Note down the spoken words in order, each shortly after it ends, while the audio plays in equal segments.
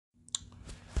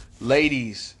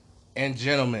Ladies and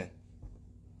gentlemen,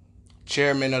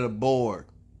 chairman of the board,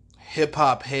 hip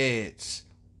hop heads,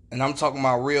 and I'm talking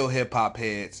about real hip hop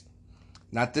heads,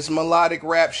 not this melodic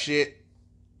rap shit,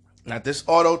 not this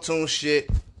auto-tune shit.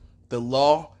 The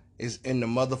law is in the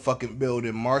motherfucking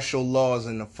building. Martial law is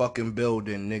in the fucking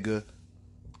building, nigga.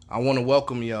 I want to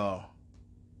welcome y'all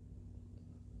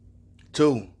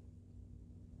to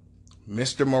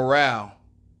Mr. Morale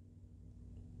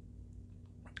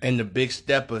and the Big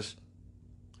Steppers,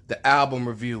 the album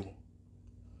review.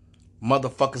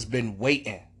 Motherfuckers been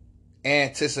waiting,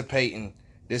 anticipating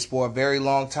this for a very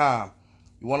long time.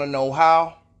 You want to know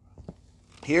how?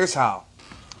 Here's how.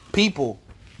 People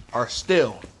are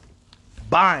still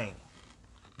buying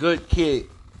Good Kid,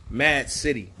 Mad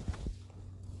City.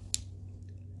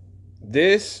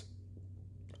 This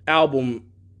album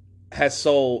has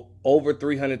sold over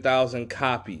 300,000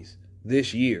 copies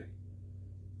this year.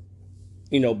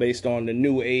 You know, based on the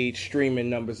new age streaming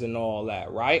numbers and all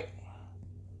that, right?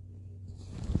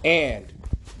 And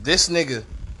this nigga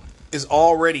is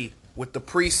already with the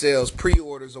pre-sales,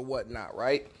 pre-orders or whatnot,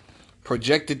 right?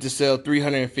 Projected to sell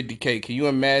 350K. Can you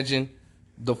imagine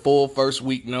the full first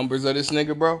week numbers of this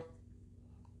nigga, bro?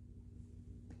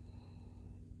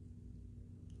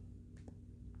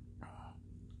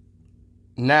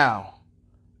 Now,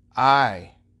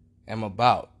 I am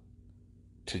about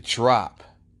to drop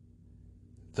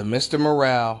the Mr.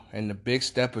 Morale and the Big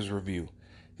Steppers review.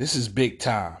 This is big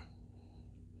time.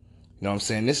 You know what I'm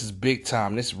saying? This is big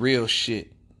time. This real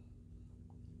shit.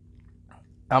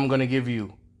 I'm going to give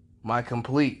you my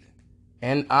complete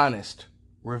and honest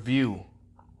review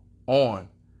on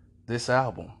this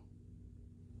album.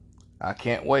 I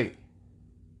can't wait.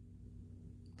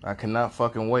 I cannot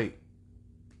fucking wait.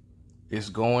 It's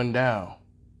going down.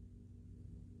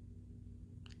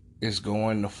 It's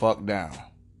going the fuck down.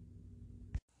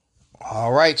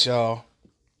 All right, y'all.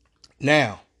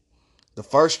 Now, the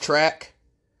first track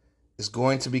is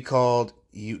going to be called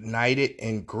United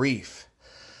in Grief.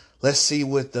 Let's see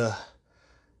what this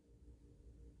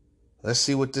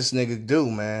nigga do,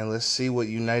 man. Let's see what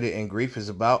United in Grief is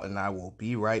about, and I will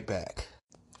be right back.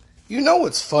 You know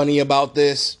what's funny about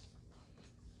this?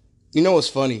 You know what's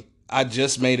funny? I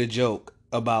just made a joke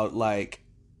about, like,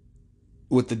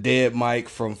 with the dead Mike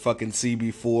from fucking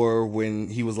CB4 when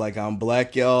he was like, I'm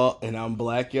black, y'all, and I'm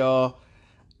black, y'all.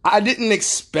 I didn't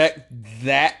expect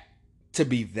that to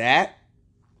be that.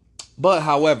 But,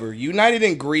 however, United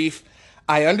in Grief,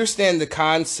 I understand the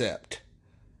concept.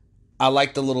 I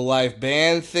like the little live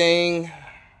band thing.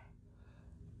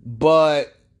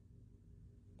 But,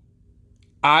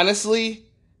 honestly,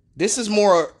 this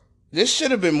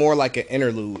should have been more like an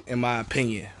interlude, in my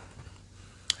opinion.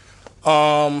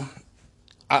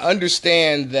 I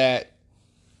understand that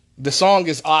the song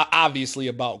is obviously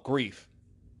about grief.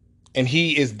 And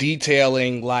he is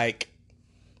detailing, like,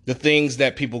 the things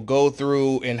that people go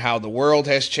through and how the world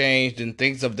has changed and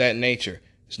things of that nature.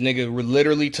 This nigga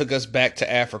literally took us back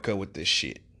to Africa with this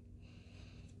shit.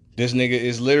 This nigga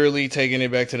is literally taking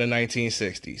it back to the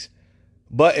 1960s.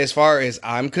 But as far as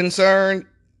I'm concerned,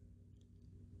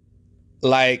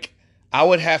 like, I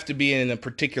would have to be in a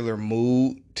particular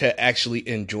mood to actually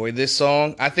enjoy this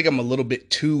song. I think I'm a little bit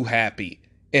too happy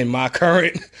in my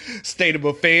current state of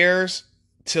affairs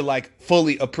to, like,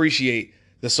 fully appreciate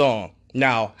the song.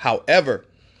 Now, however,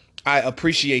 I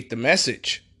appreciate the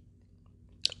message.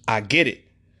 I get it.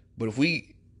 But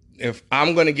if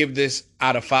I'm going to give this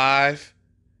out of 5,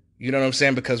 you know what I'm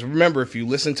saying? Because remember, if you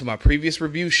listen to my previous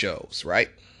review shows, right?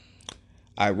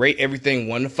 I rate everything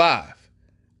 1 to 5.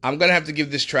 I'm going to have to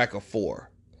give this track a 4.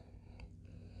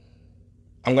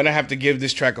 I'm going to have to give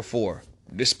this track a 4.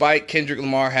 Despite Kendrick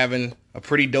Lamar having a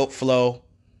pretty dope flow,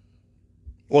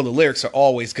 well, the lyrics are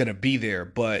always going to be there,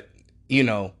 but, you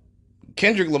know,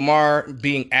 Kendrick Lamar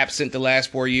being absent the last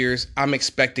 4 years, I'm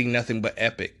expecting nothing but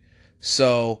epic.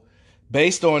 So,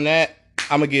 based on that,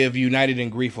 I'm going to give United in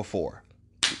Grief a 4.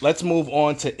 Let's move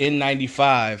on to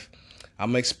N95.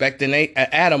 I'm expecting an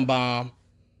atom bomb.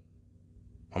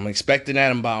 I'm expecting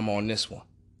atom bomb on this one.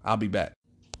 I'll be back.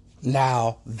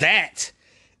 Now, that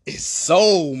is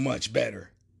so much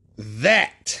better.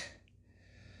 That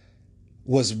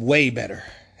was way better.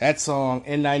 That song,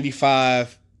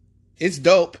 N95, it's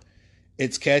dope.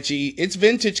 It's catchy. It's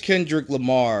vintage Kendrick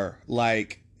Lamar.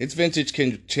 Like, it's vintage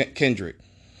Kendrick.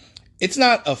 It's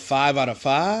not a 5 out of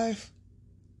 5,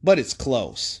 but it's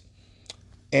close.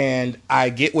 And I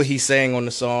get what he's saying on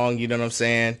the song. You know what I'm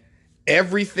saying?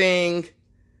 Everything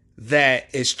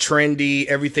that is trendy,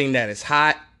 everything that is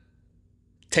hot,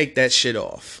 take that shit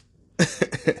off.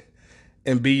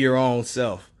 And be your own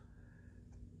self.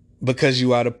 Because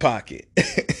you out of pocket.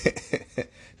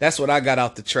 That's what I got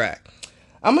out the track.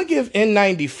 I'm going to give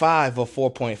N95 a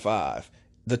 4.5.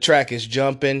 The track is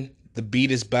jumping. The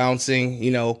beat is bouncing. You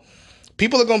know,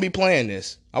 people are going to be playing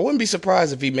this. I wouldn't be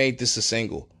surprised if he made this a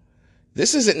single.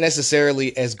 This isn't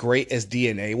necessarily as great as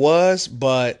DNA was,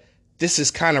 but this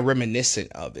is kind of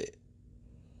reminiscent of it.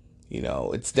 You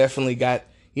know, it's definitely got,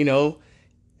 you know,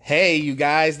 hey, you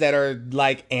guys that are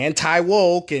like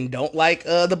anti-woke and don't like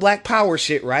the black power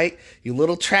shit, right? You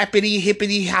little trappity,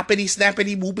 hippity, hoppity,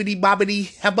 snappity, whoopity,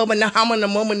 bobbity,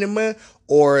 hamma,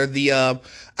 or the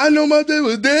I know my day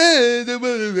was dead.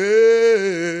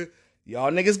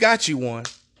 Y'all niggas got you one.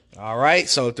 All right,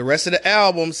 so if the rest of the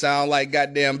album sound like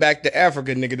goddamn Back to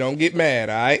Africa, nigga, don't get mad,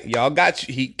 all right? Y'all got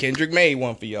you. Kendrick made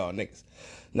one for y'all niggas.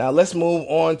 Now let's move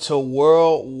on to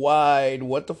Worldwide.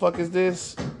 What the fuck is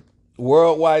this?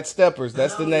 Worldwide Steppers.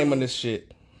 That's the name of this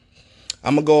shit.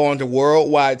 I'm going to go on to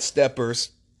Worldwide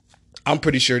Steppers. I'm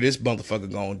pretty sure this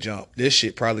motherfucker going to jump. This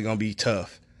shit probably going to be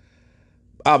tough.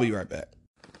 I'll be right back.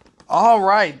 All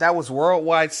right, that was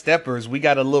Worldwide Steppers. We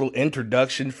got a little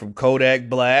introduction from Kodak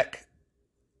Black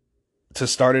to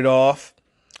start it off.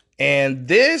 And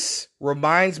this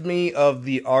reminds me of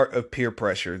the Art of Peer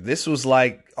Pressure. This was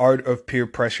like Art of Peer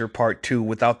Pressure Part 2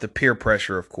 without the peer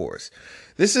pressure, of course.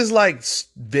 This is like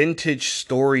vintage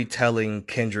storytelling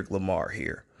Kendrick Lamar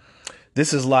here.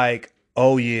 This is like,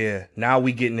 oh yeah, now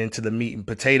we getting into the meat and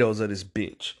potatoes of this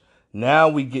bitch. Now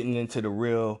we getting into the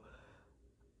real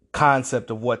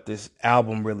concept of what this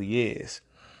album really is.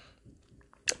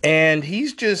 And he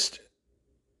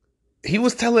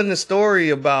was telling the story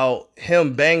about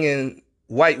him banging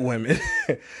white women.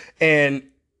 And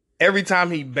every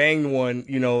time he banged one,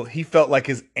 you know, he felt like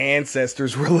his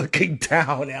ancestors were looking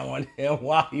down on him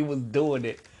while he was doing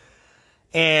it.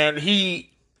 And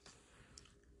he,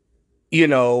 you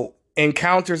know,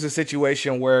 encounters a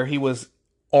situation where he was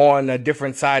on a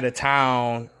different side of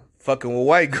town fucking with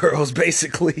white girls,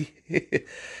 basically.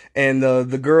 And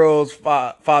the girl's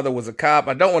father was a cop.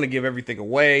 I don't want to give everything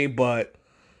away, but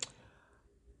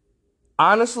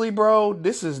honestly, bro,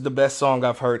 this is the best song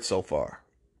I've heard so far.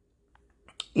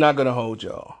 Not gonna hold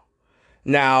y'all.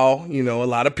 Now, you know, a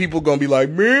lot of people gonna be like,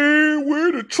 man,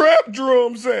 where the trap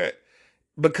drums at?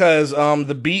 Because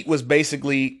the beat was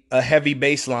basically a heavy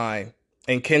bass line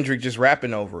and Kendrick just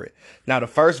rapping over it. Now, the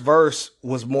first verse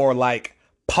was more like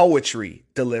poetry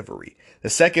delivery. The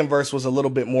second verse was a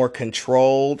little bit more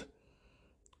controlled.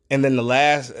 And then the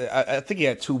last, I think he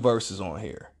had 2 verses on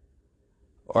here.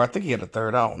 Or I think he had a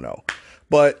third, I don't know.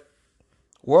 But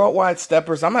Worldwide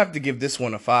Steppers, I'm going to have to give this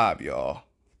one a 5, y'all.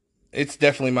 It's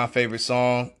definitely my favorite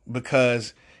song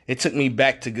because it took me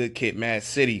back to Good Kid, Mad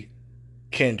City,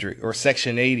 Kendrick, or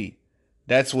Section 80.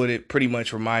 That's what it pretty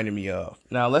much reminded me of.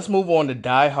 Now, let's move on to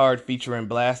Die Hard featuring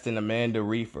Blast and Amanda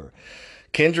Reefer.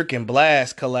 Kendrick and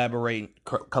Blast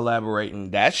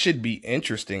collaborating. That should be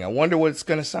interesting. I wonder what it's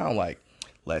going to sound like.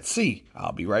 Let's see.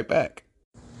 I'll be right back.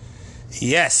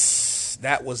 Yes,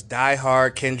 that was Die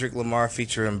Hard, Kendrick Lamar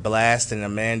featuring Blast and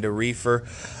Amanda Reefer.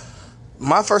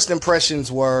 My first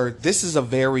impressions were, this is a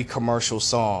very commercial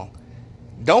song.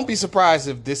 Don't be surprised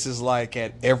if this is like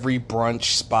at every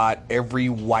brunch spot, every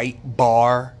white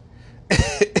bar.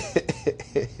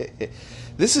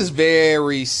 This is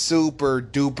very super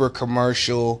duper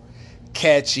commercial,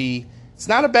 catchy. It's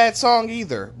not a bad song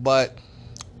either, but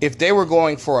if they were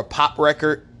going for a pop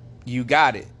record, you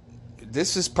got it.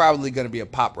 This is probably going to be a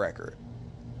pop record.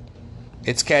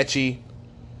 It's catchy.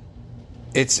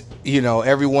 It's, you know,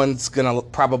 everyone's going to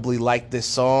probably like this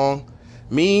song.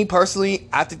 Me, personally,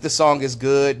 I think the song is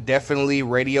good. Definitely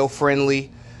radio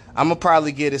friendly. I'm going to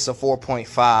probably give this a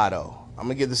 4.5, though. I'm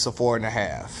going to give this a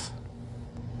 4.5.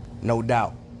 No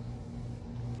doubt.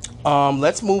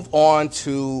 Let's move on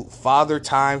to Father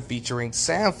Time featuring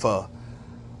Sampha.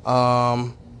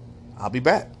 I'll be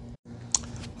back.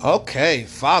 Okay,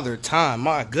 Father Time.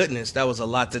 My goodness, that was a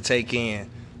lot to take in.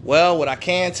 Well, what I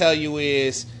can tell you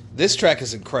is this track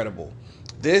is incredible.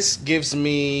 This gives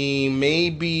me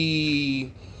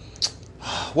maybe...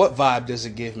 what vibe does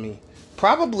it give me?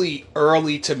 Probably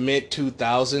early to mid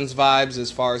 2000s vibes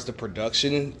as far as the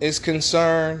production is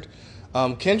concerned.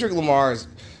 Kendrick Lamar is,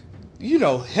 you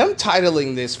know, him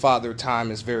titling this Father Time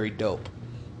is very dope,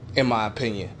 in my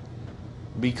opinion.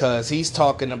 Because he's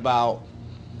talking about,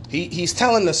 he's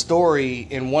telling the story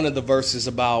in one of the verses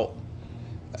about,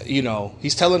 you know,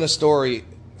 he's telling a story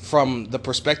from the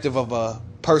perspective of a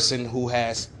person who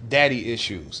has daddy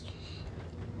issues.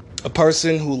 A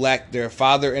person who lacked their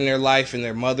father in their life and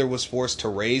their mother was forced to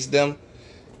raise them.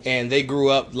 And they grew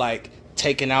up like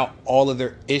taking out all of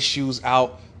their issues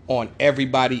out on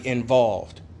everybody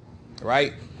involved.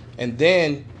 Right? And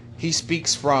then he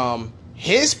speaks from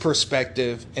his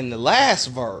perspective in the last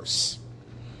verse.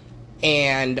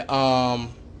 And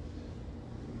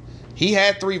he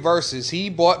had 3 verses. He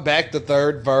brought back the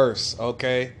 3rd verse,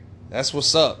 okay? That's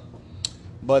what's up.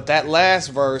 But that last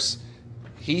verse,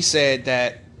 he said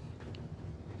that,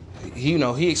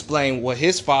 he explained what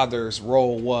his father's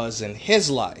role was in his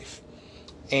life.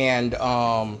 And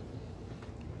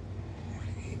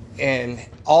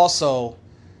also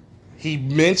he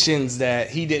mentions that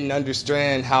he didn't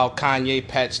understand how Kanye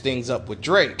patched things up with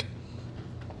Drake.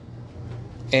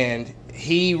 And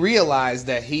he realized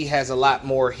that he has a lot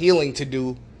more healing to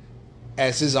do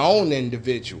as his own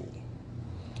individual.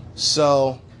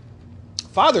 So,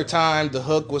 Father Time, the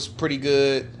hook was pretty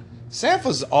good.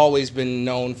 Sampha's always been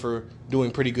known for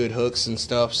doing pretty good hooks and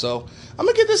stuff. So, I'm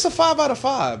going to give this a 5 out of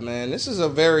 5, man. This is a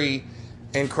very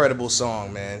incredible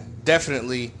song, man.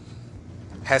 Definitely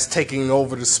has taken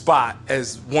over the spot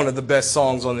as one of the best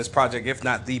songs on this project, if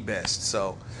not the best.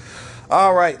 So,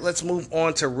 all right, let's move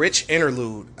on to Rich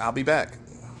Interlude. I'll be back.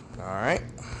 All right.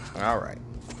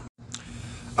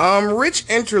 Rich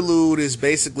Interlude is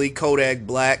basically Kodak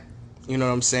Black, you know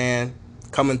what I'm saying,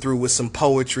 coming through with some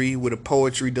poetry, with a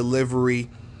poetry delivery,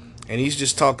 and he's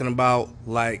just talking about,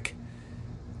 like,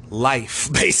 life,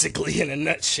 basically, in a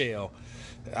nutshell.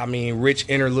 I mean, Rich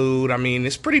Interlude, I mean,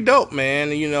 it's pretty dope,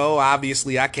 man. You know,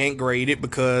 obviously I can't grade it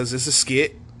because it's a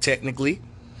skit, technically.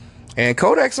 And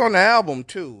Kodak's on the album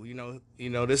too. You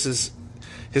know, this is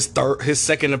his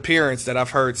second appearance that I've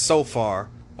heard so far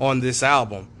on this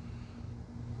album.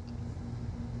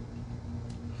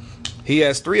 He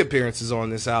has 3 appearances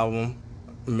on this album.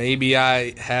 Maybe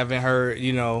I haven't heard,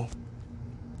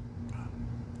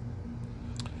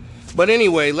 But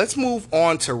anyway, let's move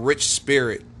on to Rich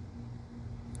Spirit.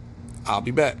 I'll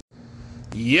be back.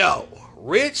 Yo,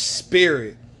 Rich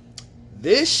Spirit.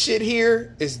 This shit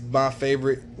here is my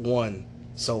favorite one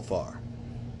so far.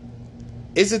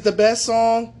 Is it the best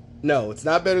song? No, it's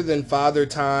not better than Father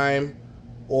Time,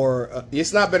 or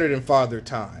it's not better than Father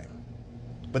Time.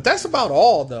 But that's about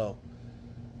all, though.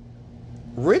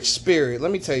 Rich Spirit,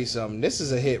 let me tell you something. This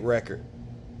is a hit record.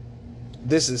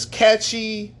 This is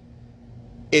catchy.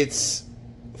 It's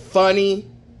funny.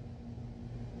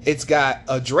 It's got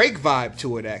a Drake vibe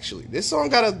to it, actually. This song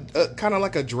got a kind of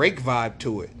like a Drake vibe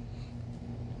to it.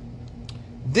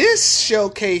 This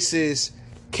showcases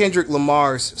Kendrick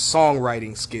Lamar's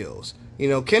songwriting skills. You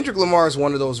know, Kendrick Lamar is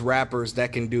one of those rappers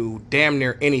that can do damn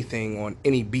near anything on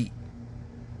any beat.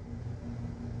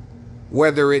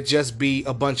 Whether it just be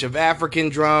a bunch of African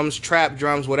drums, trap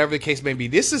drums, whatever the case may be.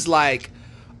 This is like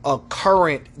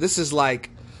this is like,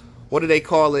 what do they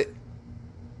call it?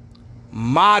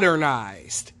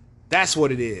 Modernized. That's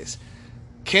what it is.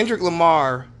 Kendrick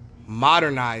Lamar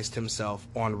modernized himself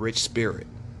on Rich Spirit.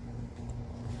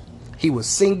 He was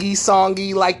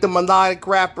singy-songy like the melodic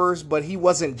rappers, but he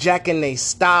wasn't jacking their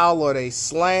style or their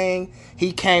slang.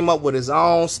 He came up with his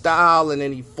own style, and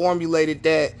then he formulated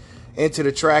that into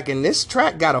the track. And this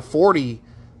track got a 40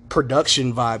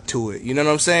 production vibe to it. You know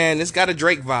what I'm saying? It's got a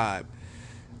Drake vibe.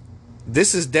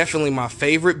 This is definitely my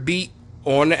favorite beat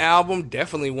on the album.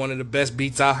 Definitely one of the best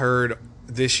beats I heard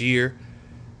this year.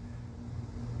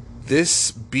 This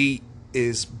beat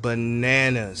is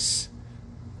bananas.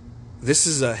 This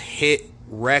is a hit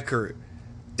record.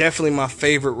 Definitely my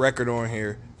favorite record on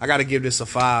here. I gotta give this a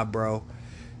 5, bro.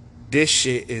 This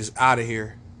shit is out of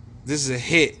here. This is a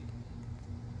hit.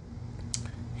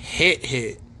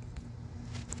 Hit.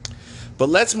 But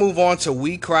let's move on to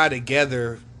We Cry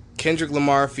Together, Kendrick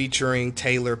Lamar featuring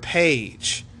Taylor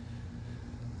Page.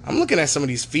 I'm looking at some of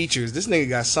these features. This nigga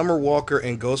got Summer Walker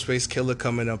and Ghostface Killah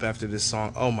coming up after this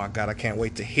song. Oh my God, I can't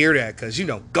wait to hear that, because, you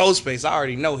know, Ghostface, I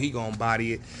already know he gonna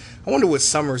body it. I wonder what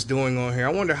Summer's doing on here.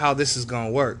 I wonder how this is gonna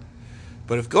work.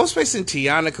 But if Ghostface and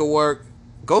Tiana could work,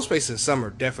 Ghostface and Summer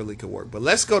definitely could work. But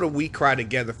let's go to We Cry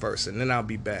Together first, and then I'll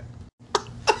be back.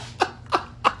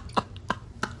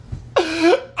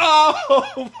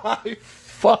 Oh my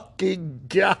fucking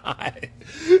God.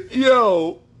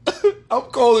 Yo, I'm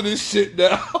calling this shit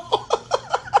now.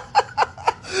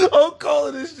 I'm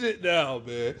calling this shit now,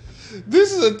 man.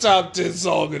 This is a top 10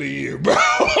 song of the year, bro.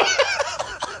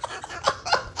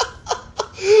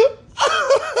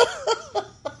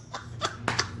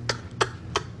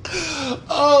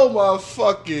 Oh my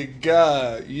fucking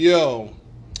God. Yo,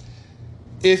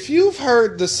 if you've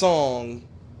heard the song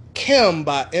Kim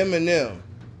by Eminem,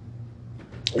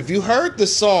 if you heard the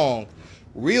song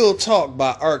Real Talk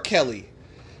by R. Kelly,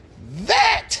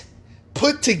 that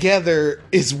put together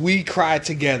is We Cry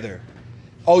Together.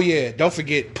 Oh yeah, don't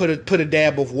forget, put a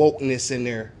dab of wokeness in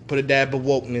there. Put a dab of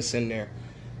wokeness in there.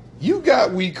 You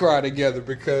got We Cry Together,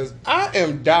 because I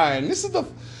am dying. This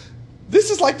This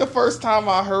is like the first time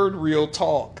I heard real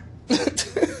talk.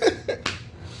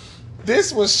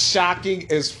 This was shocking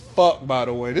as fuck, by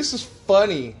the way. This is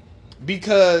funny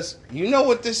because you know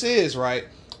what this is, right?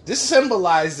 This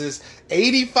symbolizes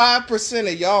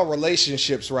 85% of y'all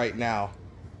relationships right now.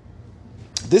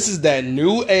 This is that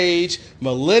new age,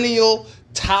 millennial,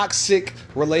 toxic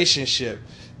relationship.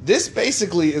 This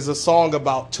basically is a song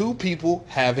about two people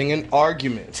having an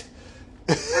argument.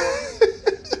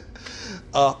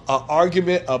 An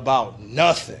argument about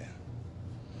nothing.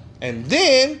 And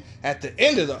then, at the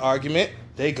end of the argument,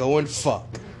 they go and fuck.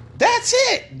 That's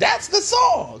it. That's the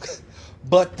song.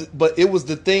 But it was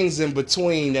the things in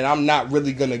between that I'm not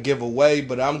really going to give away,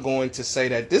 but I'm going to say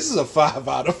that this is a 5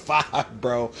 out of 5,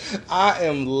 bro. I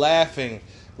am laughing.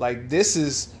 Like, this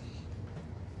is...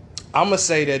 I'm going to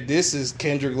say that this is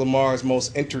Kendrick Lamar's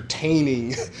most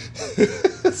entertaining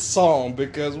song,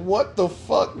 because what the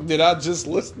fuck did I just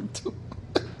listen to?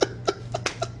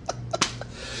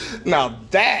 Now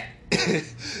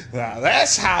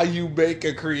that's how you make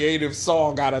a creative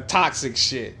song out of toxic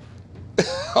shit.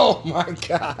 Oh my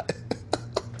God.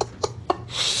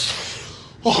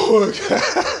 Oh my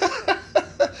God.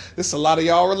 There's a lot of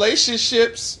y'all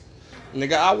relationships.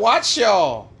 Nigga, I watch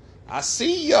y'all. I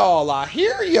see y'all. I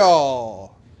hear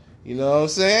y'all. You know what I'm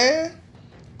saying?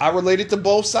 I related to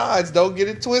both sides. Don't get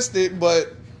it twisted,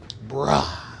 but bruh.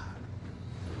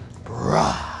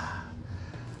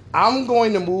 I'm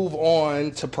going to move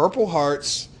on to Purple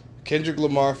Hearts, Kendrick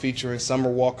Lamar featuring Summer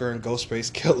Walker and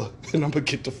Ghostface Killah. And I'm going to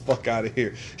get the fuck out of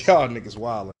here. Y'all niggas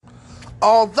wildin'.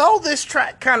 Although this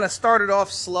track kind of started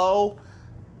off slow,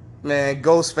 man,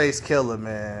 Ghostface Killah,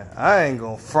 man, I ain't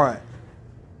going to front.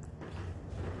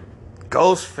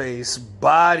 Ghostface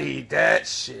bodied that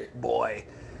shit, boy.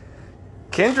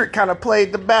 Kendrick kind of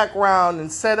played the background and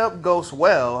set up Ghost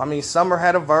well. I mean, Summer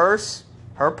had a verse.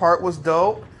 Her part was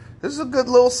dope. This is a good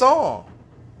little song.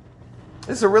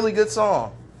 It's a really good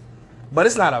song. But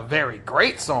it's not a very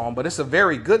great song, but it's a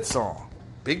very good song.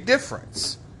 Big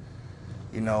difference.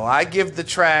 You know, I give the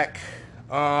track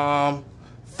 4.5.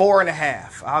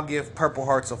 I'll give Purple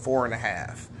Hearts a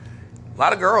 4.5. A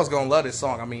lot of girls gonna love this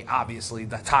song. I mean, obviously,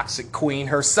 the toxic queen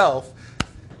herself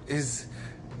is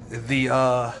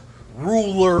the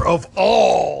ruler of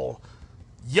all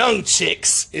young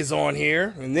chicks is on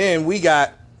here. And then we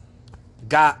got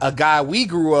a guy we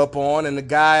grew up on and a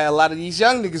guy a lot of these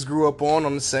young niggas grew up on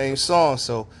the same song.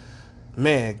 So,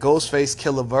 man, Ghostface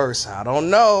Killah verse. I don't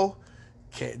know.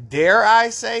 Dare I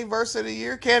say verse of the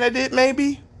year candidate,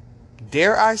 maybe?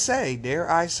 Dare I say.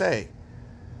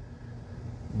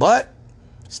 But,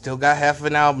 still got half of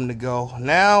an album to go.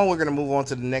 Now, we're going to move on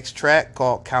to the next track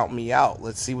called Count Me Out.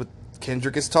 Let's see what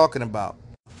Kendrick is talking about.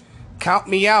 Count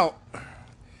Me Out.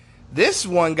 This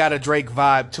one got a Drake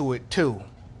vibe to it, too.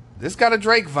 This got a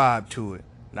Drake vibe to it.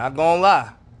 Not gonna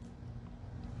lie.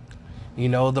 You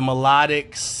know, the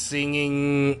melodic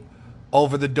singing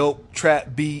over the dope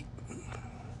trap beat.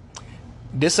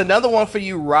 This another one for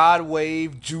you Rod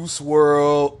Wave, Juice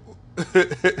WRLD,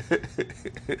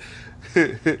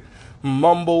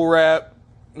 mumble rap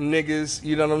niggas.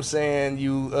 You know what I'm saying?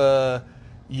 You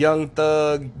Young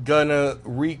Thug, Gunna,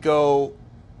 Rico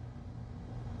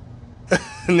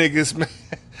niggas, man.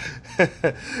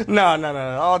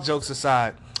 No. All jokes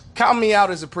aside, Count Me Out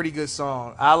is a pretty good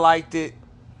song. I liked it.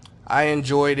 I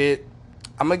enjoyed it.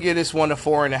 I'm going to give this one a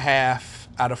 4.5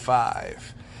 out of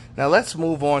 5. Now let's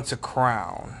move on to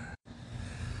Crown.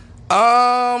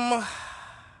 I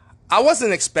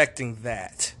wasn't expecting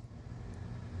that.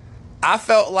 I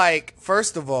felt like,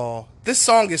 first of all, this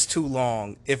song is too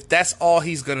long if that's all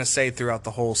he's going to say throughout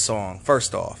the whole song,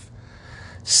 first off.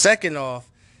 Second off,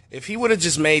 if he would have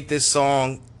just made this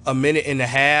song a minute and a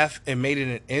half and made it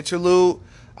an interlude,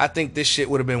 I think this shit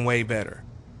would have been way better.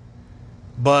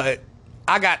 But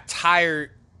I got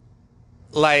tired.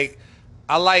 Like,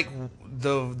 I like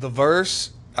the verse.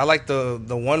 I like the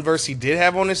one verse he did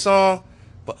have on this song.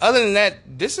 But other than that,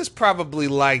 this is probably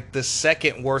like the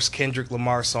second worst Kendrick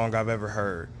Lamar song I've ever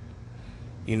heard.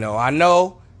 You know, I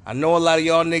know a lot of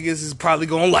y'all niggas is probably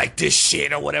gonna like this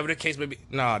shit or whatever the case may be.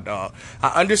 Nah, dog. I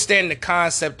understand the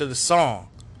concept of the song.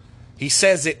 He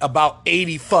says it about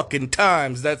 80 fucking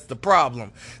times. That's the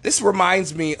problem. This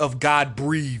reminds me of God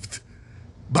Breathed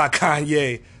by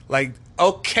Kanye. Like,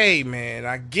 okay, man,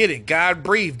 I get it. God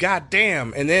breathed. God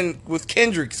damn. And then with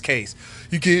Kendrick's case,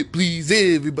 you can't please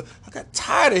everybody. I got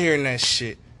tired of hearing that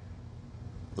shit.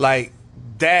 Like,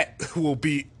 that will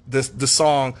be the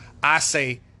song I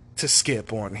say to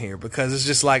skip on here, because it's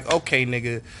just like, okay,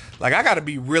 nigga, like, I gotta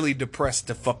be really depressed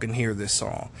to fucking hear this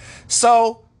song.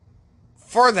 So,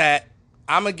 for that,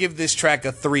 I'm gonna give this track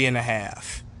a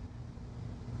 3.5.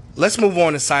 Let's move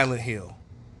on to Silent Hill.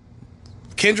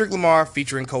 Kendrick Lamar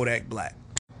featuring Kodak Black.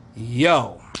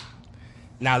 Yo,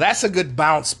 now that's a good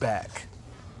bounce back.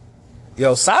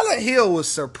 Yo, Silent Hill was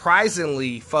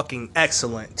surprisingly fucking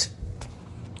excellent.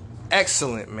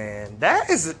 Excellent, man.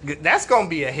 That's gonna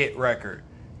be a hit record.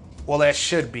 Well, that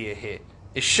should be a hit.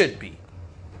 It should be.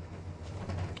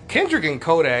 Kendrick and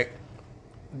Kodak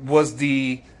was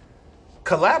the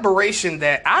collaboration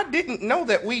that I didn't know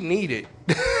that we needed.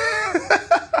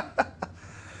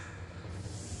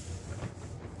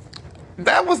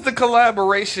 That was the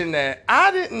collaboration that I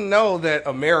didn't know that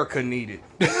America needed.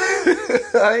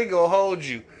 I ain't gonna hold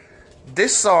you.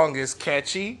 This song is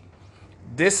catchy.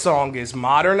 This song is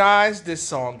modernized. This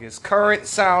song is current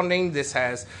sounding. This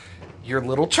has your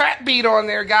little trap beat on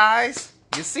there, guys.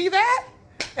 You see that?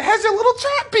 It has your little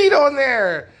trap beat on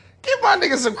there. Give my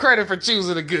nigga some credit for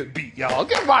choosing a good beat, y'all.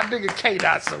 Give my nigga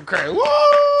K-Dot some credit.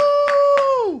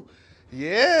 Woo!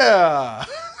 Yeah.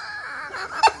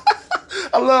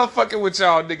 I love fucking with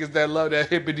y'all niggas that love that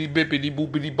hippity bippity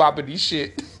boopity boppity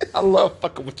shit. I love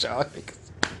fucking with y'all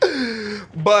niggas.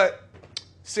 But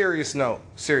serious note.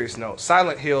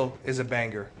 Silent Hill is a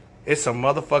banger. It's a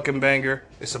motherfucking banger.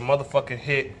 It's a motherfucking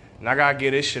hit. And I gotta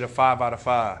give this shit a 5 out of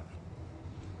 5.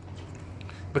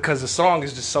 Because the song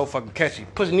is just so fucking catchy.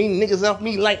 Pushing these niggas off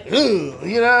me like, you know what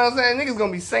I'm saying? Niggas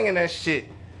gonna be singing that shit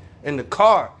in the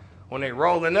car when they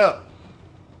rolling up.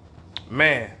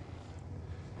 Man.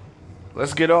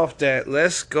 Let's get off that.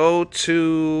 Let's go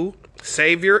to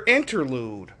Savior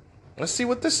Interlude. Let's see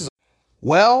what this is.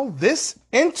 Well, this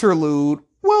interlude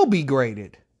will be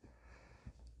graded.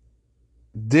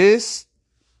 This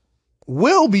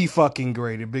will be fucking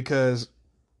graded because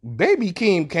Baby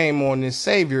Keem came on this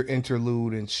Savior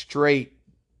interlude and straight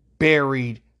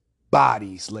buried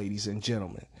bodies, ladies and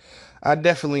gentlemen. I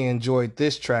definitely enjoyed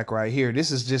this track right here.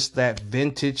 This is just that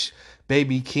vintage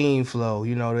Baby Keem flow.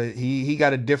 You know, he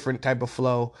got a different type of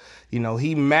flow. You know,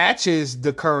 he matches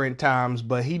the current times,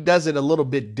 but he does it a little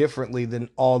bit differently than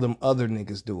all them other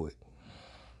niggas do it.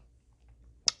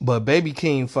 But Baby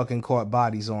Keem fucking caught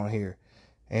bodies on here.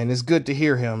 And it's good to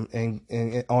hear him and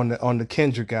on the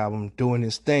Kendrick album doing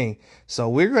his thing. So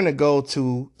we're going to go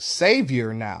to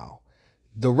Savior now.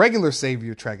 The regular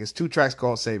Savior track is 2 tracks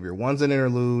called Savior. One's an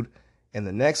interlude, and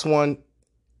the next one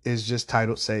is just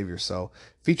titled Savior. So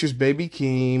features Baby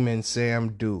Keem and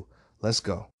Sam Dew. Let's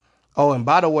go. Oh, and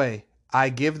by the way, I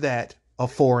give that a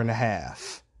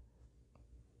 4.5.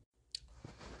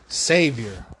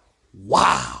 Savior.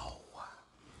 Wow.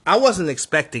 I wasn't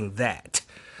expecting that.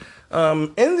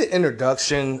 In the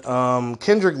introduction,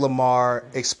 Kendrick Lamar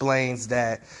explains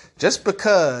that just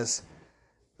because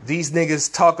these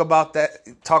niggas talk about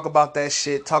that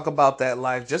shit, talk about that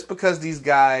life, just because these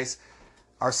guys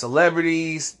are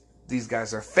celebrities, these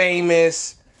guys are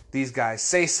famous, these guys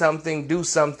say something, do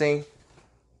something,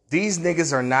 these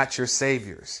niggas are not your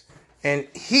saviors. And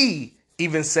he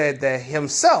even said that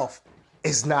himself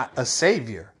is not a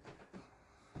savior.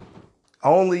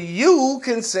 Only you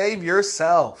can save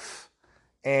yourself.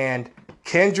 And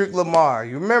Kendrick Lamar,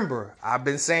 you remember, I've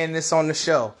been saying this on the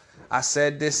show. I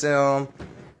said this on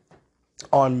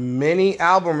many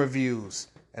album reviews.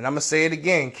 And I'm going to say it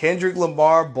again. Kendrick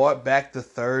Lamar brought back the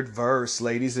third verse,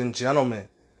 ladies and gentlemen.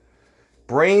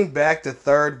 Bring back the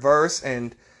third verse.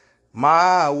 And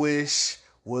my wish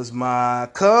was my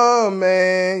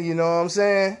command. You know what I'm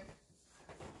saying?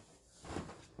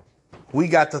 We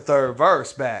got the third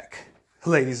verse back,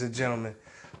 ladies and gentlemen.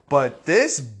 But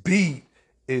this beat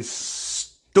is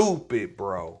stupid,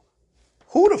 bro.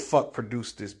 Who the fuck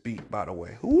produced this beat, by the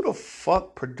way? Who the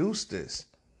fuck produced this?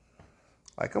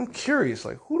 Like, I'm curious.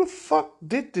 Like, who the fuck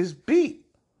did this beat?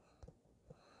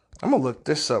 I'm gonna look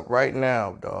this up right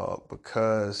now, dog.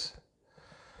 Because,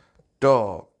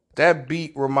 dog, that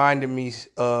beat reminded me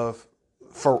of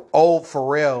old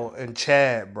Pharrell and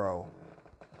Chad, bro.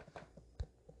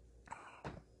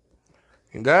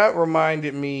 And that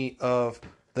reminded me of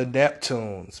the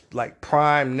Neptunes, like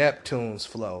prime Neptunes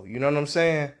flow. You know what I'm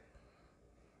saying?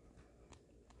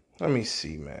 Let me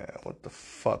see, man. What the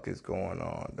fuck is going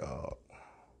on, dog?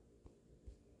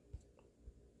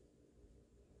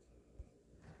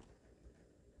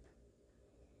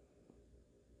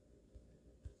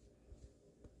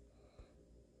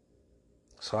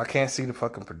 So I can't see the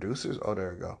fucking producers? Oh,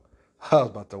 there we go. I was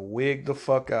about to wig the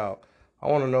fuck out. I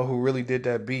want to know who really did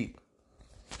that beat.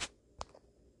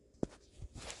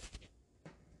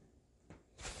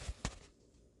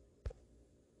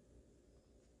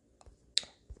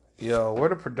 Yo, where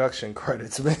the production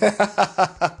credits, man?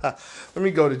 Let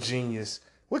me go to Genius.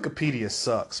 Wikipedia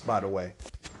sucks, by the way.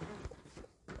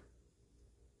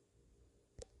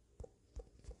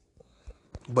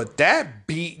 But that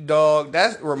beat, dog,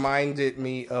 that reminded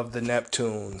me of the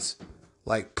Neptunes.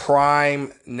 Like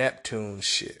prime Neptune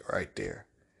shit right there.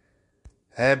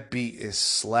 That beat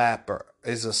is a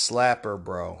slapper,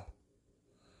 bro.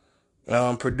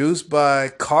 Produced by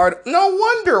Cardo. No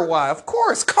wonder why. Of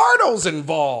course, Cardo's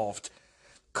involved.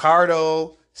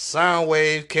 Cardo,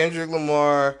 Soundwave, Kendrick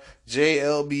Lamar,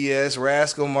 JLBS,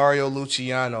 Rascal, Mario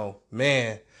Luciano.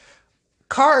 Man,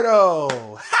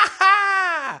 Cardo. Ha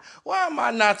ha! Why am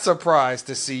I not surprised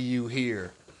to see you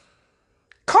here?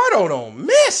 Cardo don't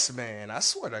miss, man. I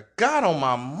swear to God on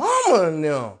my mama and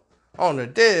them. On the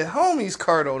dead homies,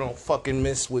 Cardo don't fucking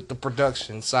miss with the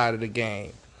production side of the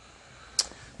game.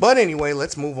 But anyway,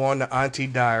 let's move on to Auntie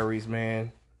Diaries,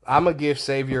 man. I'm going to give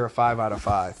Savior a 5 out of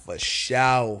 5. For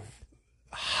sure.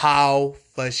 How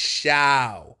for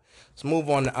sure. Let's move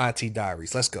on to Auntie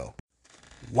Diaries. Let's go.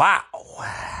 Wow.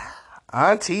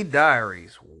 Auntie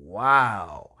Diaries.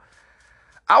 Wow.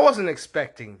 I wasn't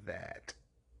expecting that.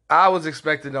 I was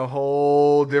expecting a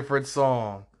whole different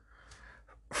song.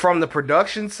 From the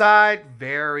production side,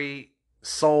 very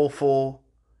soulful,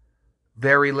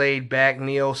 very laid back,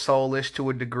 neo-soulish to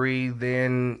a degree.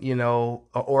 Then, you know,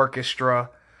 an orchestra.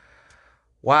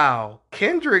 Wow.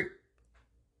 Kendrick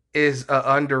is an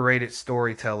underrated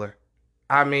storyteller.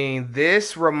 I mean,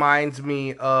 this reminds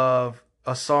me of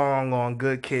a song on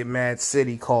Good Kid, Mad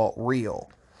City called Real,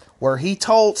 where he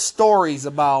told stories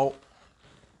about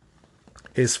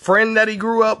his friend that he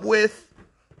grew up with,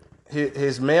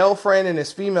 his male friend and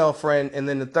his female friend, and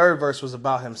then the third verse was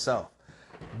about himself.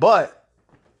 But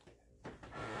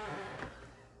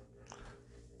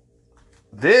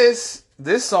this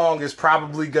song is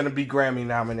probably going to be Grammy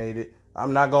nominated.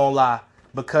 I'm not going to lie,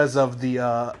 because of the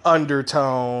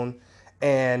undertone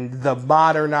and the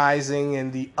modernizing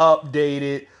and the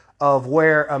updated of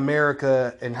where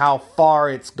America and how far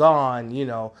it's gone, you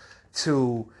know,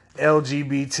 to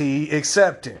LGBT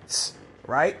acceptance,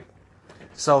 right?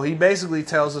 So he basically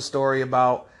tells a story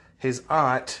about his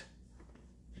aunt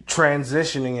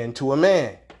transitioning into a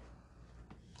man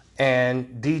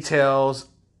and details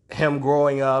him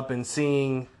growing up and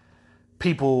seeing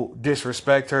people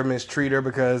disrespect her, mistreat her,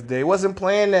 because they wasn't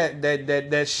playing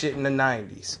that shit in the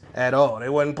 90s at all. They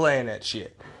wasn't playing that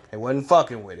shit. They wasn't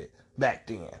fucking with it back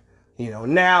then. You know,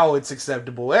 now it's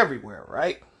acceptable everywhere,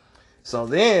 right? So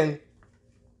then,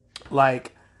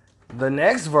 like, the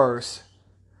next verse,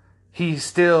 he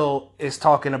still is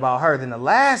talking about her. Then the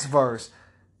last verse,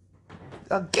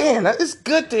 again, it's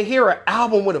good to hear an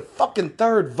album with a fucking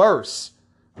third verse.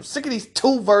 I'm sick of these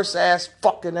 2-verse ass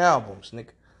fucking albums,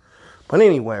 nigga. But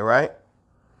anyway, right?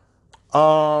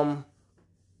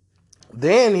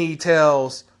 Then he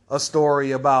tells a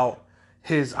story about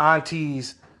his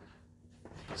auntie's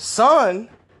son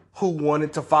who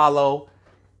wanted to follow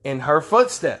in her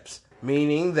footsteps,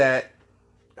 meaning that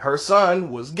her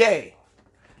son was gay.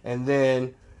 And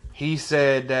then he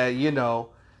said that, you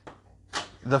know,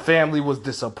 the family was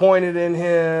disappointed in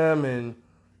him, and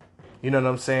you know what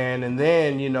I'm saying? And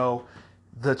then, you know,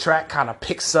 the track kind of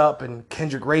picks up and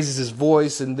Kendrick raises his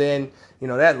voice, and then, you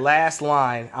know, that last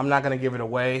line, I'm not going to give it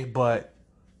away, but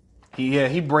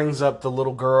he brings up the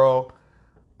little girl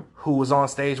who was on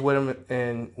stage with him,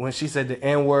 and when she said the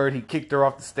N-word, he kicked her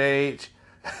off the stage.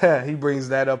 He brings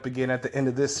that up again at the end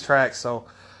of this track. So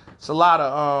it's a lot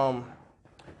of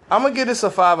I'm going to give this a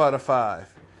 5 out of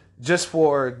 5 just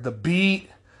for the beat.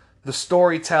 The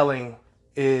storytelling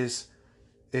is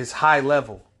high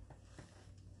level.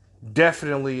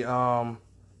 Definitely a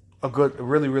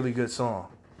really, really good song.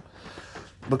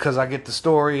 Because I get the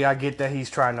story, I get that he's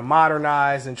trying to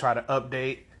modernize and try to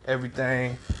update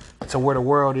everything to where the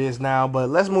world is now. But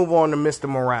let's move on to Mr.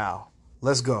 Morale.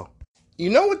 Let's go. You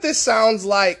know what this sounds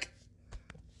like?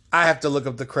 I have to look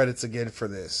up the credits again for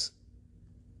this.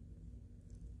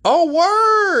 Oh,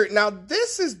 word! Now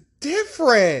this is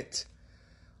different.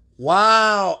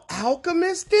 Wow,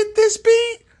 Alchemist did this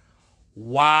beat?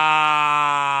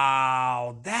 Wow,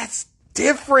 that's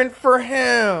different for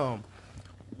him.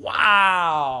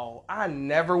 Wow, I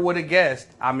never would have guessed.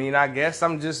 I mean, I guess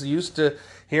I'm just used to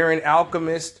hearing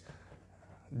Alchemist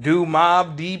do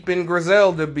Mobb Deep and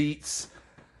Griselda beats,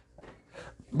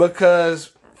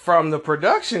 because from the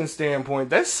production standpoint,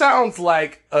 that sounds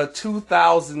like a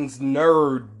 2000s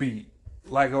nerd beat,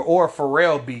 like or a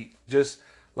Pharrell beat. Just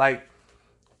like,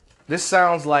 this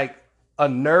sounds like a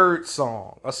nerd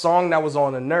song, a song that was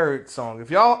on a nerd song.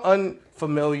 If y'all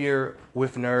unfamiliar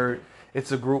with Nerd,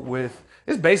 it's a group with,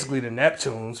 it's basically the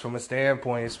Neptunes from a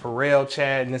standpoint. It's Pharrell,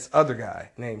 Chad, and this other guy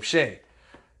named Shay.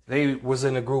 They was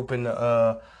in a group in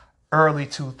the early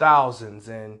 2000s,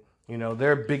 and You know,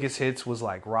 their biggest hits was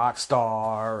like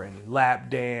Rockstar and Lap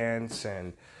Dance,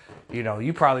 and you know,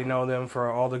 you probably know them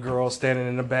for All the Girls Standing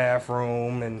in the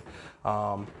Bathroom, and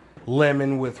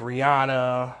Lemon with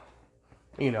Rihanna.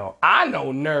 You know, I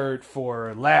know Nerd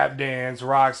for Lap Dance,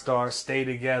 Rockstar, Stay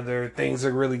Together, Things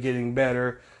Are Really Getting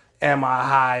Better, Am I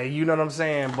High? You know what I'm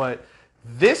saying? But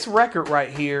this record right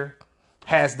here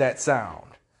has that sound.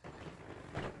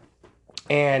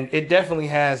 And it definitely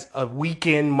has a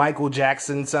Weeknd Michael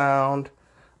Jackson sound.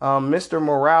 Mr.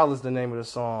 Morale is the name of the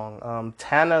song.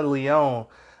 Tana Leon.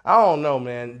 I don't know,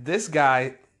 man. This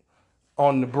guy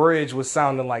on the bridge was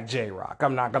sounding like J-Rock.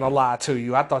 I'm not going to lie to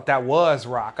you. I thought that was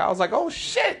Rock. I was like, oh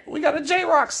shit, we got a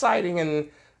J-Rock sighting. And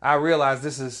I realized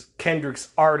this is Kendrick's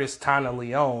artist, Tana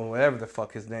Leon, whatever the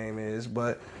fuck his name is.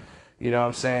 But, you know what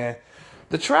I'm saying?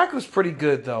 The track was pretty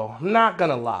good, though. I'm not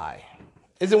going to lie.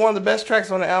 Is it one of the best tracks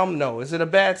on the album? No. Is it a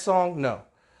bad song? No.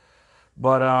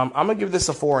 But I'm going to give this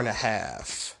a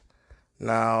 4.5.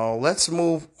 Now, let's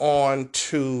move on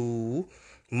to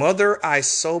Mother I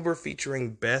Sober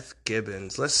featuring Beth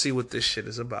Gibbons. Let's see what this shit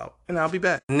is about. And I'll be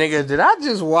back. Nigga, did I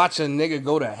just watch a nigga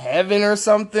go to heaven or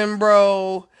something,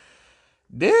 bro?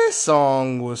 This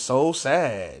song was so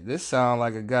sad. This sound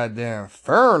like a goddamn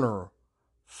funeral.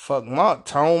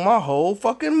 Tone my whole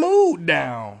fucking mood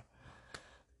down.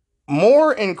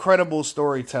 More incredible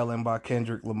storytelling by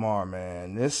Kendrick Lamar,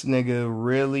 man. This nigga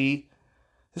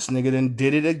done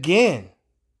did it again.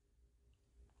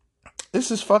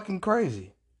 This is fucking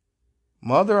crazy.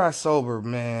 Mother I Sober,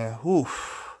 man.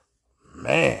 Oof.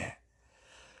 Man.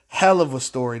 Hell of a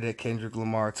story that Kendrick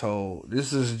Lamar told.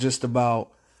 This is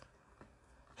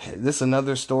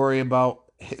another story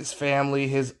about his family,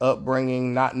 his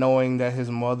upbringing, not knowing that his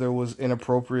mother was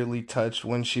inappropriately touched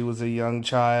when she was a young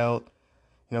child.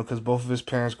 You know, because both of his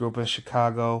parents grew up in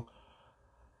Chicago.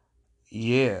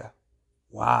 Yeah.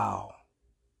 Wow.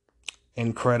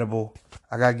 Incredible.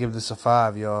 I gotta give this a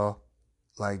 5, y'all.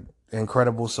 Like,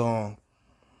 incredible song.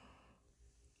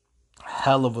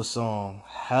 Hell of a song.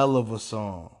 Hell of a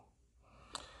song.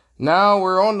 Now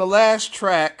we're on the last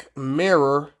track,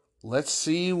 Mirror. Let's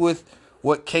see with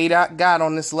what K-Dot got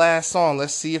on this last song.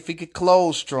 Let's see if he could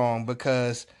close strong,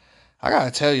 because I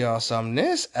gotta tell y'all something.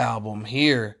 This album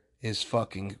here is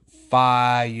fucking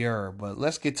fire. But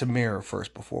let's get to Mirror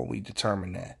first before we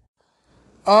determine that.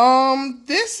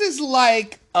 This is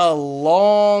like a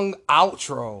long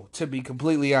outro, to be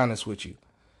completely honest with you.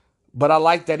 But I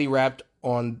like that he rapped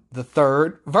on the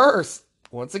third verse.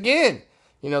 Once again,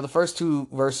 you know, the first 2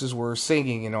 verses were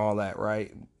singing and all that,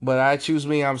 right? But I Choose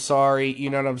Me, I'm Sorry,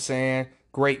 you know what I'm saying?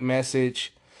 Great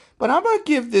message. But I'm gonna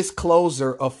give this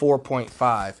closer a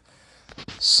 4.5.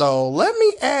 So let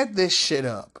me add this shit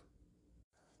up.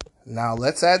 Now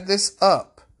let's add this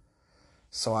up.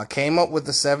 So I came up with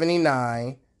the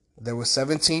 79. There were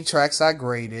 17 tracks I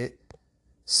graded.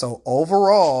 So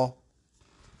overall,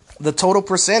 the total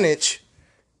percentage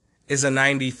is a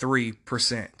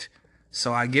 93%.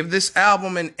 So I give this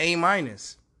album an A-.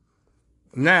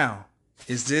 Now,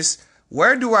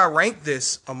 where do I rank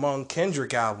this among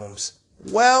Kendrick albums?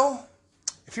 Well,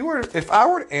 if I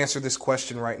were to answer this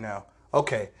question right now,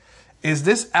 okay, is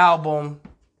this album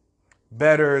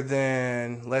better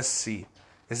than, let's see,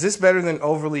 is this better than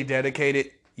Overly Dedicated?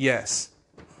 Yes.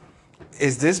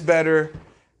 Is this better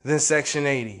than Section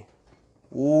 80?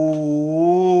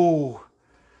 Ooh.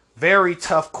 Very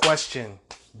tough question.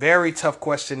 Very tough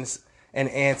questions and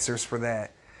answers for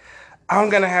that. I'm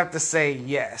going to have to say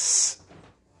yes,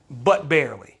 but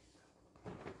barely.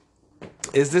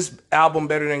 Is this album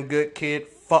better than Good Kid?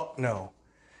 Fuck no.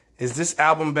 Is this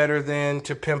album better than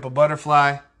To Pimp a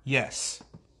Butterfly? Yes.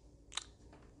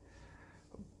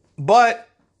 But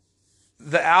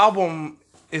the album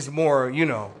is more, you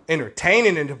know,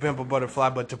 entertaining than To Pimp a Butterfly.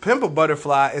 But To Pimp a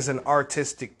Butterfly is an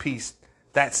artistic piece.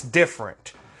 That's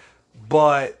different.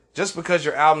 But just because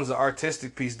your album's an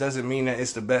artistic piece doesn't mean that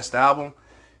it's the best album.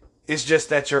 It's just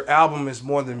that your album is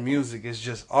more than music. It's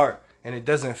just art. And it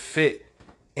doesn't fit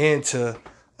into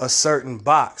a certain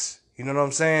box. You know what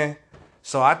I'm saying?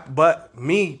 But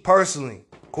me personally,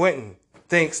 Quentin,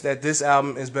 thinks that this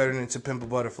album is better than To Pimp a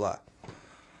Butterfly.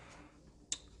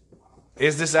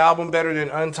 Is this album better than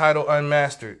Untitled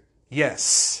Unmastered?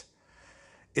 Yes.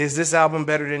 Is this album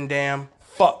better than Damn?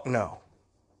 Fuck no.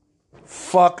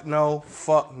 Fuck no,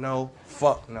 fuck no,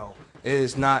 fuck no. It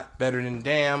is not better than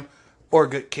Damn or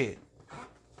Good Kid.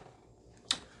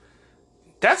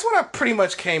 That's what I pretty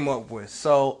much came up with.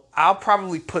 So I'll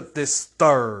probably put this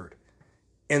third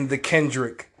in the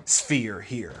Kendrick sphere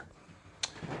here.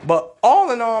 But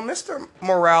all in all, Mr.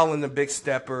 Morale and the Big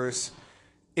Steppers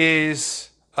is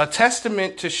a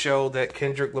testament to show that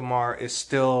Kendrick Lamar is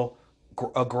still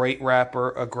a great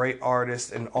rapper, a great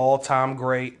artist, an all-time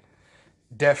great.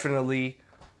 Definitely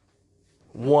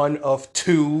one of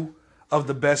two of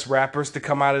the best rappers to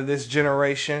come out of this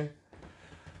generation.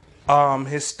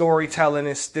 His storytelling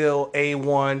is still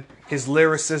A1. His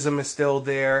lyricism is still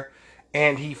there.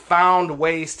 And he found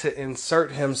ways to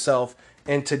insert himself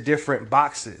into different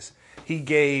boxes. He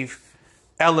gave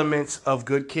elements of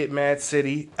Good Kid, Mad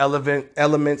City,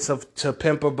 elements of To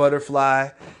Pimp a Butterfly.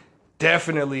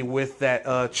 Definitely with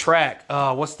that track.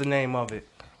 What's the name of it?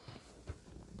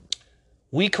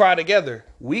 We Cry Together.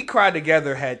 We Cry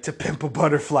Together had To Pimp a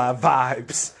Butterfly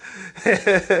vibes.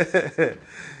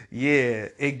 Yeah,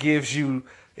 it gives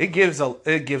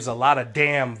a lot of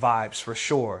damn vibes for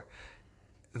sure.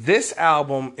 This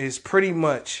album is pretty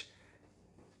much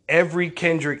every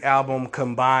Kendrick album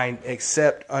combined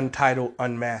except Untitled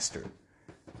Unmastered.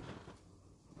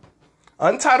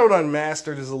 Untitled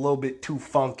Unmastered is a little bit too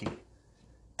funky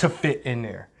to fit in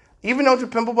there. Even though To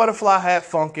Pimp a Butterfly had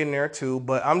funk in there too,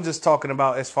 but I'm just talking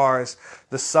about as far as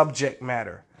the subject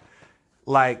matter.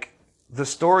 Like, the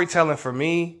storytelling for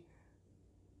me,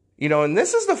 and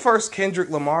this is the first Kendrick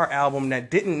Lamar album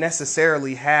that didn't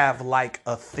necessarily have like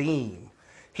a theme.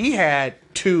 He had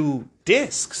 2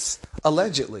 discs,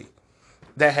 allegedly,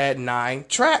 that had 9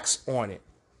 tracks on it.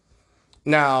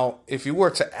 Now, if you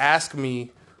were to ask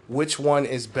me which one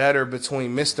is better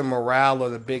between Mr. Morale or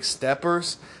the Big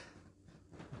Steppers,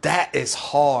 that is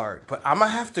hard. But I'm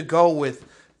going to have to go with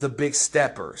the Big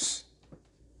Steppers.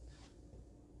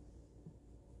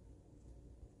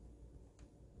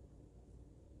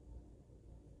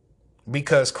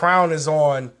 Because Crown is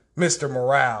on Mr.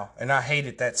 Morale, and I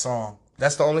hated that song.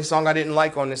 That's the only song I didn't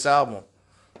like on this album,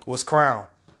 was Crown.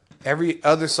 Every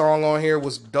other song on here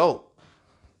was dope.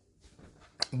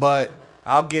 But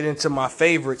I'll get into my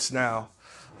favorites now.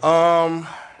 I'm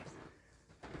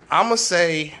going to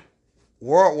say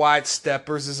Worldwide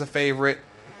Steppers is a favorite.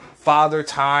 Father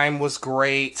Time was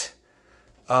great.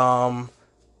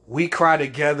 We Cry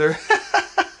Together.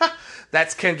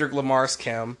 That's Kendrick Lamar's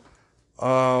Kim.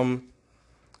 I'm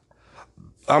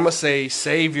going to say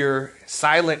Savior.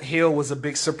 Silent Hill was a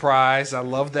big surprise. I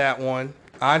love that one.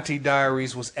 Auntie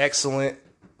Diaries was excellent.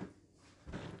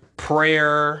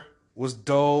 Prayer was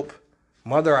dope.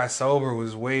 Mother I Sober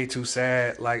was way too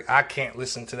sad. Like, I can't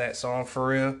listen to that song for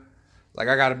real. Like,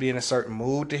 I got to be in a certain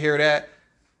mood to hear that.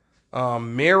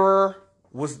 Mirror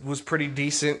was pretty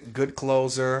decent. Good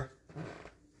closer.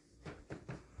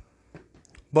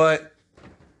 But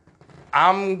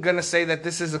I'm going to say that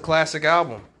this is a classic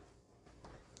album.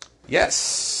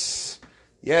 Yes.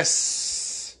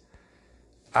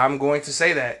 I'm going to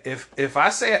say that. If I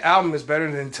say an album is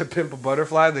better than To Pimp a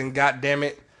Butterfly, then goddamn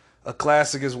it, a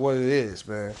classic is what it is,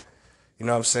 man. You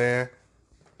know what I'm saying?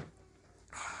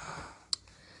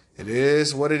 It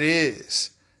is what it is.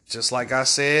 Just like I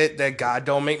said that God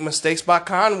Don't Make Mistakes by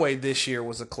Conway this year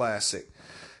was a classic.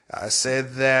 I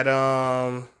said that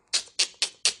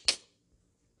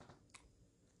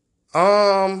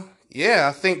yeah,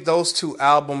 I think those 2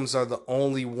 albums are the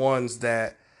only ones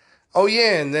that. Oh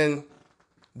yeah, and then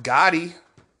Gotti.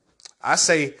 I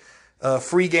say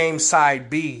Free Game Side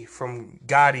B from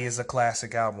Gotti is a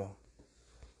classic album.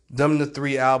 Them the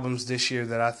 3 albums this year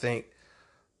that I think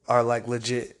are like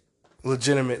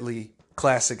legitimately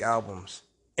classic albums,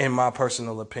 in my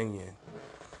personal opinion.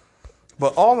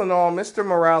 But all in all, Mr.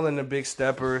 Morale and the Big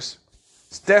Steppers,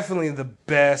 it's definitely the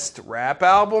best rap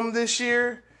album this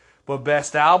year. But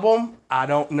best album, I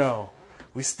don't know.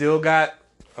 We still got,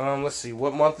 let's see,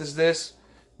 what month is this?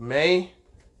 May,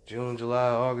 June, July,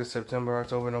 August, September,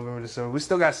 October, November, December. We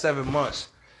still got 7 months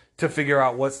to figure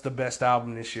out what's the best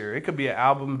album this year. It could be an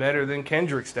album better than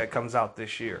Kendrick's that comes out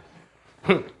this year.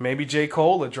 Maybe J.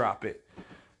 Cole will drop it.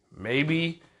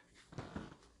 Maybe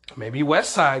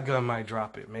West Side Gun might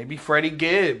drop it. Maybe Freddie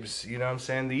Gibbs. You know what I'm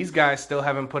saying? These guys still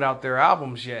haven't put out their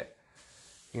albums yet.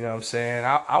 You know what I'm saying?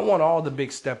 I want all the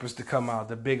big steppers to come out,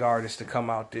 the big artists to come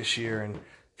out this year and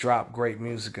drop great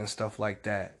music and stuff like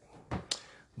that.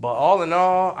 But all in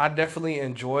all, I definitely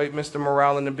enjoyed Mr.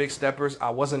 Morale and the Big Steppers.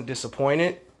 I wasn't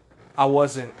disappointed. I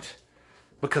wasn't,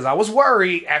 because I was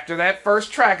worried after that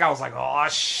first track. I was like, oh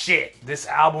shit, this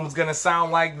album's gonna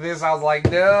sound like this. I was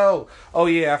like, no. Oh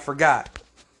yeah, I forgot.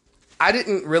 I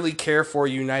didn't really care for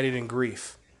United in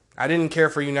Grief. And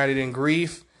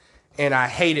I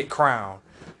hated Crown.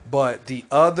 But the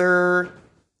other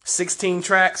 16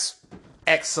 tracks,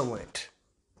 excellent.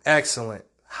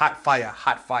 Hot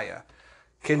fire.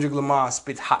 Kendrick Lamar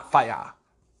spits hot fire.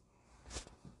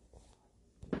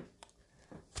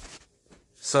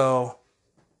 So,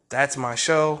 that's my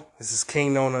show. This is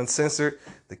Kingknown Uncensored,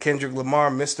 the Kendrick Lamar,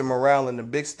 Mr. Morale, and the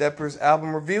Big Steppers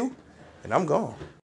album review. and I'm gone.